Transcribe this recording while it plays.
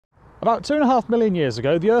About 2.5 million years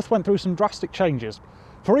ago, the Earth went through some drastic changes.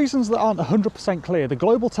 For reasons that aren't 100% clear, the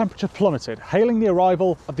global temperature plummeted, hailing the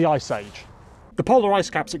arrival of the Ice Age. The polar ice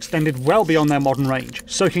caps extended well beyond their modern range,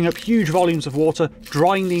 soaking up huge volumes of water,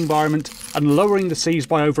 drying the environment, and lowering the seas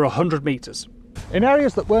by over 100 metres. In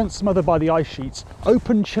areas that weren't smothered by the ice sheets,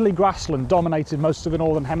 open, chilly grassland dominated most of the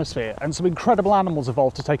northern hemisphere, and some incredible animals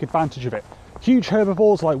evolved to take advantage of it. Huge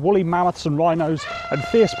herbivores like woolly mammoths and rhinos, and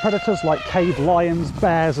fierce predators like cave lions,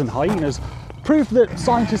 bears and hyenas proved that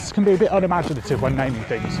scientists can be a bit unimaginative when naming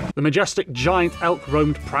things. The majestic giant elk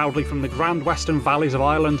roamed proudly from the grand western valleys of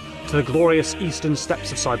Ireland to the glorious eastern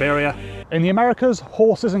steppes of Siberia. In the Americas,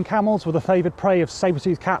 horses and camels were the favoured prey of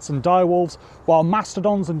saber-toothed cats and direwolves, while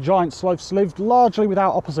mastodons and giant sloths lived largely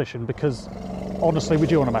without opposition because, honestly, we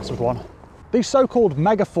do want to mess with one. These so-called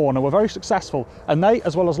megafauna were very successful, and they,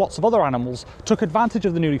 as well as lots of other animals, took advantage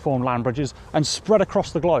of the newly formed land bridges and spread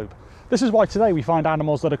across the globe. This is why today we find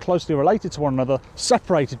animals that are closely related to one another,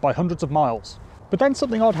 separated by hundreds of miles. But then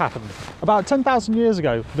something odd happened. About 10,000 years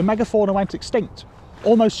ago, the megafauna went extinct.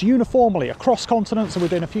 Almost uniformly, across continents and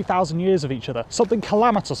within a few thousand years of each other, something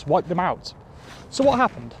calamitous wiped them out. So what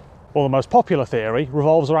happened? Well, the most popular theory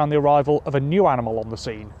revolves around the arrival of a new animal on the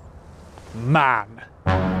scene. Man.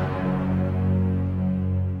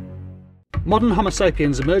 Modern Homo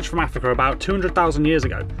sapiens emerged from Africa about 200,000 years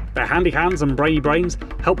ago. Their handy hands and brainy brains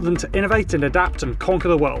helped them to innovate and adapt and conquer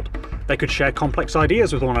the world. They could share complex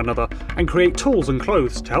ideas with one another and create tools and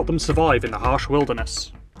clothes to help them survive in the harsh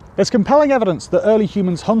wilderness. There's compelling evidence that early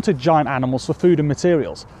humans hunted giant animals for food and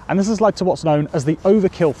materials, and this has led to what's known as the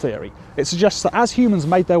Overkill Theory. It suggests that as humans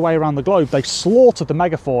made their way around the globe, they slaughtered the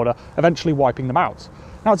megafauna, eventually wiping them out.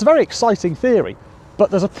 Now, it's a very exciting theory, but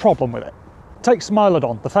there's a problem with it. Take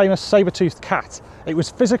Smilodon, the famous saber-toothed cat. It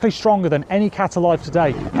was physically stronger than any cat alive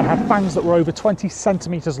today and had fangs that were over 20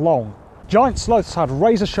 centimetres long. Giant sloths had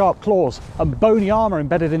razor-sharp claws and bony armour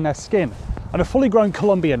embedded in their skin, and a fully grown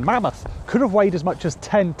Columbian mammoth could have weighed as much as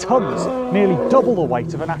 10 tonnes, nearly double the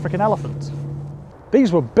weight of an African elephant.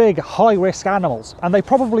 These were big, high-risk animals, and they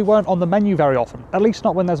probably weren't on the menu very often, at least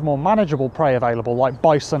not when there's more manageable prey available like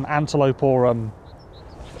bison, antelope or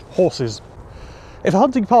horses. If a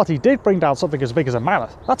hunting party did bring down something as big as a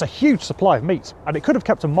mammoth, that's a huge supply of meat, and it could have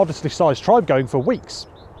kept a modestly sized tribe going for weeks.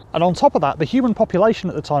 And on top of that, the human population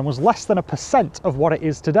at the time was less than 1% of what it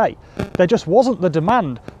is today. There just wasn't the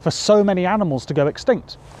demand for so many animals to go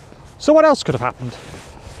extinct. So what else could have happened?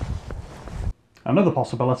 Another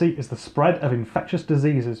possibility is the spread of infectious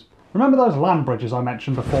diseases. Remember those land bridges I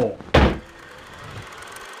mentioned before?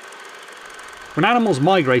 When animals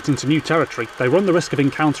migrate into new territory, they run the risk of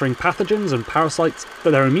encountering pathogens and parasites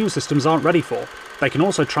that their immune systems aren't ready for. They can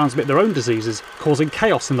also transmit their own diseases, causing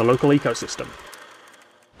chaos in the local ecosystem.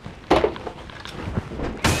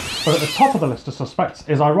 But at the top of the list of suspects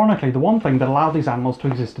is ironically the one thing that allowed these animals to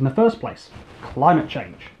exist in the first place: climate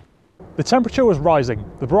change. The temperature was rising,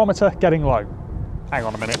 the barometer getting low. Hang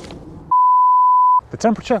on a minute. The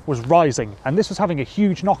temperature was rising, and this was having a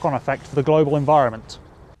huge knock-on effect for the global environment.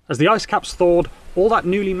 As the ice caps thawed, all that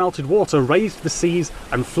newly melted water raised the seas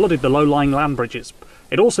and flooded the low-lying land bridges.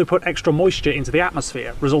 It also put extra moisture into the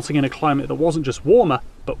atmosphere, resulting in a climate that wasn't just warmer,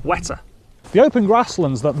 but wetter. The open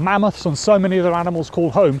grasslands that mammoths and so many other animals call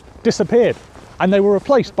home disappeared, and they were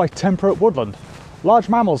replaced by temperate woodland. Large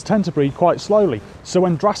mammals tend to breed quite slowly, so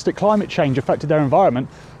when drastic climate change affected their environment,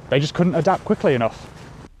 they just couldn't adapt quickly enough.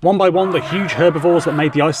 One by one, the huge herbivores that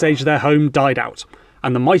made the Ice Age their home died out,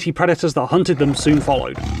 and the mighty predators that hunted them soon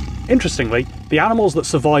followed. Interestingly, the animals that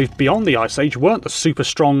survived beyond the Ice Age weren't the super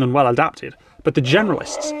strong and well adapted, but the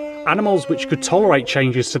generalists, animals which could tolerate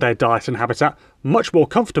changes to their diet and habitat much more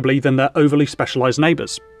comfortably than their overly specialised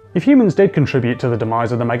neighbours. If humans did contribute to the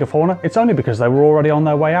demise of the megafauna, it's only because they were already on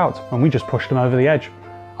their way out, and we just pushed them over the edge.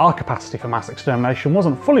 Our capacity for mass extermination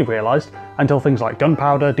wasn't fully realised until things like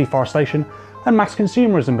gunpowder, deforestation, and mass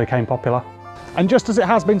consumerism became popular. And just as it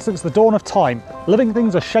has been since the dawn of time, living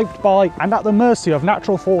things are shaped by and at the mercy of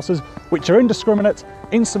natural forces which are indiscriminate,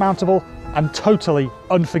 insurmountable, and totally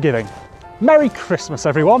unforgiving. Merry Christmas,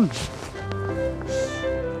 everyone!